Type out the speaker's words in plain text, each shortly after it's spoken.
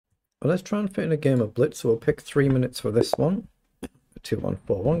Well, let's try and fit in a game of blitz. So we'll pick 3 minutes for this one.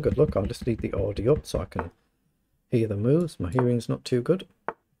 2141. Good luck. I'll just leave the audio up so I can hear the moves. My hearing's not too good.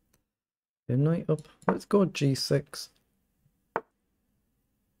 Knight up. Let's go G6.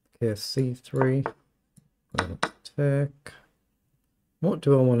 Okay, C3. Let's take. What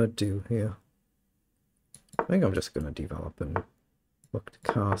do I want to do here? I think I'm just going to develop and look to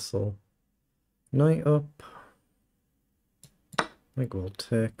castle. Knight up. I think we'll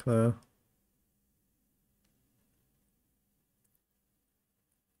take there.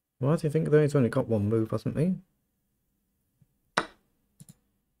 Why do you think there? He's only got one move, hasn't he?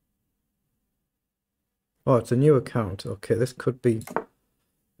 Oh, it's a new account. Okay, this could be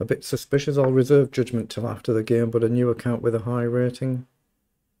a bit suspicious. I'll reserve judgment till after the game, but a new account with a high rating.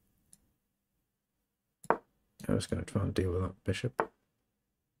 I'm just going to try and deal with that bishop.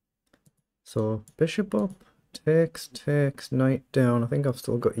 So, bishop up, takes, knight down. I think I've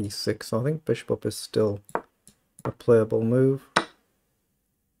still got e6, so I think bishop up is still a playable move.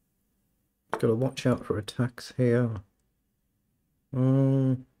 Got to watch out for attacks here.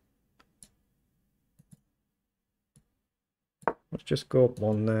 Let's just go up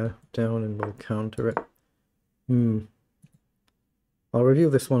one there, down, and we'll counter it. I'll review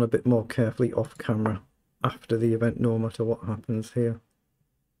this one a bit more carefully off camera after the event, no matter what happens here.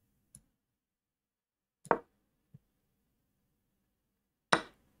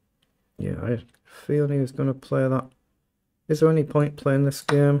 Yeah, I feel he was going to play that. Is there any point playing this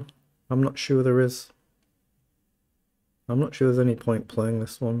game? I'm not sure there is. I'm not sure there's any point playing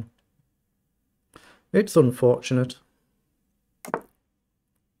this one. It's unfortunate.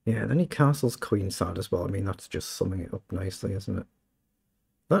 Yeah, then he castles queenside as well. I mean, that's just summing it up nicely, isn't it?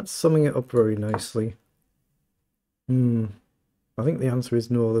 That's summing it up very nicely. I think the answer is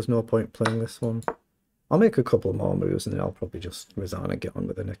no, there's no point playing this one. I'll make a couple more moves and then I'll probably just resign and get on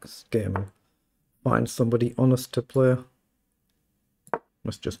with the next game and find somebody honest to play.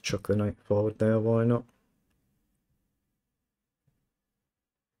 Let's just chuck the knight forward there, why not?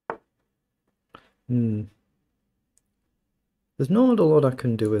 There's not a lot I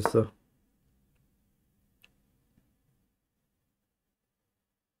can do, is there?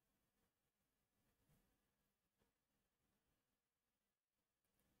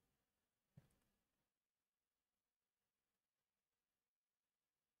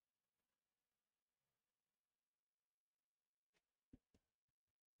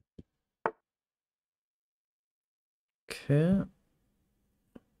 Okay.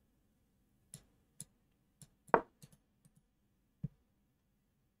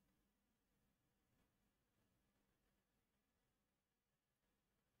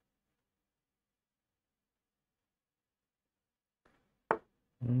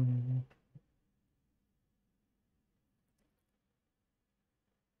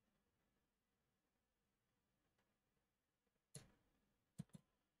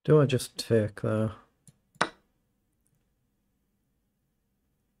 Do I just take there?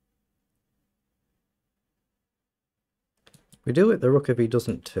 We do it the rook if he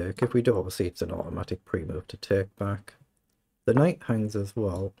doesn't take. If we do, obviously it's an automatic pre-move to take back. The knight hangs as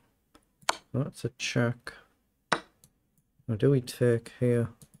well. That's a check. Now do we take here?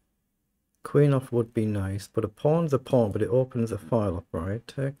 Queen off would be nice, but a pawn's a pawn, but it opens a file up, right?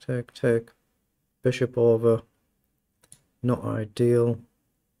 Take. Bishop over. Not ideal.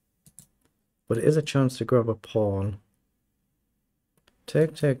 But it is a chance to grab a pawn.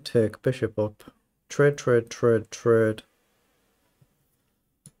 Take. Bishop up. Trade.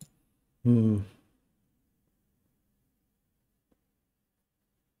 I'm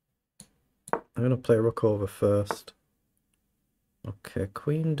going to play rook over first. Okay,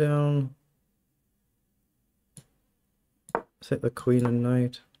 queen down. Let's hit the queen and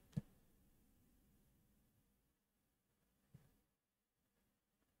knight.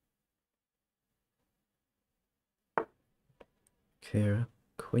 Okay,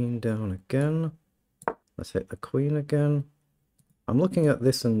 queen down again. Let's hit the queen again. I'm looking at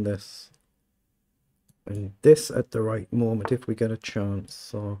this and this. And this at the right moment if we get a chance.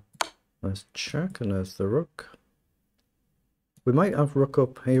 So let's check, and there's the rook. We might have rook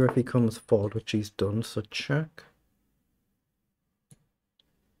up here if he comes forward, which he's done, so check.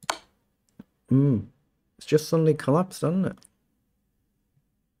 It's just suddenly collapsed, hasn't it?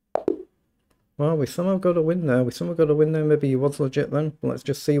 Well, we somehow got a win there. Maybe he was legit then. Let's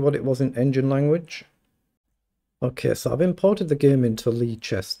just see what it was in engine language. Okay, so I've imported the game into Lead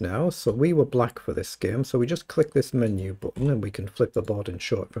Chess now. So we were black for this game. So we just click this menu button and we can flip the board and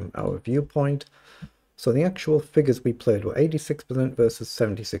show it from our viewpoint. So the actual figures we played were 86% versus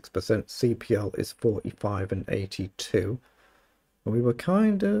 76%. CPL is 45 and 82. And we were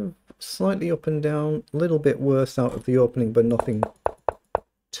kind of slightly up and down, a little bit worse out of the opening, but nothing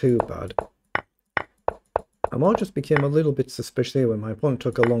too bad. I more just became a little bit suspicious here when my opponent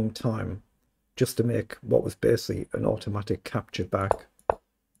took a long time just to make what was basically an automatic capture back.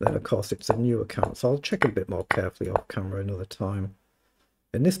 Then of course it's a new account, so I'll check a bit more carefully off camera another time.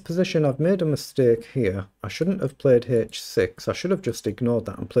 In this position I've made a mistake here. I shouldn't have played h6. I should have just ignored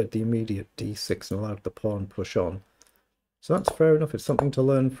that and played the immediate d6 and allowed the pawn push on. So that's fair enough, it's something to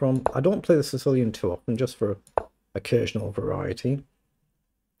learn from. I don't play the Sicilian too often, just for occasional variety.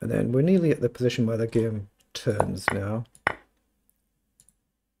 And then we're nearly at the position where the game turns now.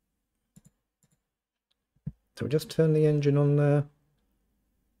 So we just turn the engine on there.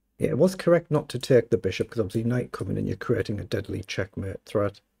 Yeah, it was correct not to take the bishop, because obviously knight coming in, you're creating a deadly checkmate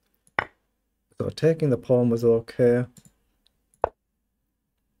threat. So taking the pawn was okay.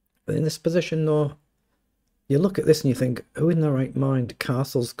 But in this position though, you look at this and you think, who in their right mind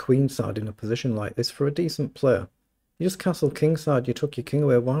castles queenside in a position like this for a decent player? You just castle kingside, you took your king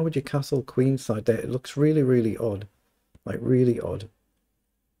away. Why would you castle queenside there? It looks really, really odd. Like, really odd.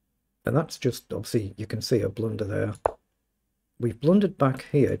 And that's just, obviously, you can see a blunder there. We've blundered back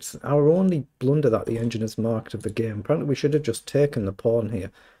here. It's our only blunder that the engine has marked of the game. Apparently we should have just taken the pawn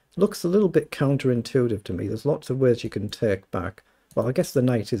here. It looks a little bit counterintuitive to me. There's lots of ways you can take back. Well, I guess the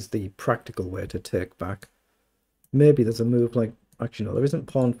knight is the practical way to take back. Maybe there's a move like... Actually, no, there isn't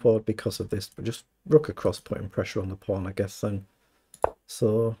pawn forward because of this, but just rook across putting pressure on the pawn, I guess, then.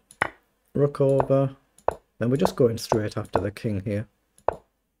 So, rook over. Then we're just going straight after the king here.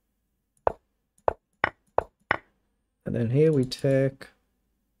 And then here we take,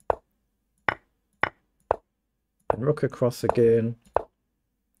 and rook across again,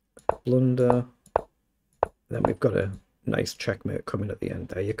 blunder, then we've got a nice checkmate coming at the end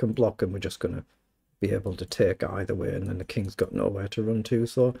there. You can block and we're just going to be able to take either way, and then the king's got nowhere to run to.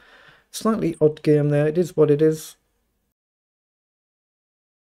 So slightly odd game there. It is what it is.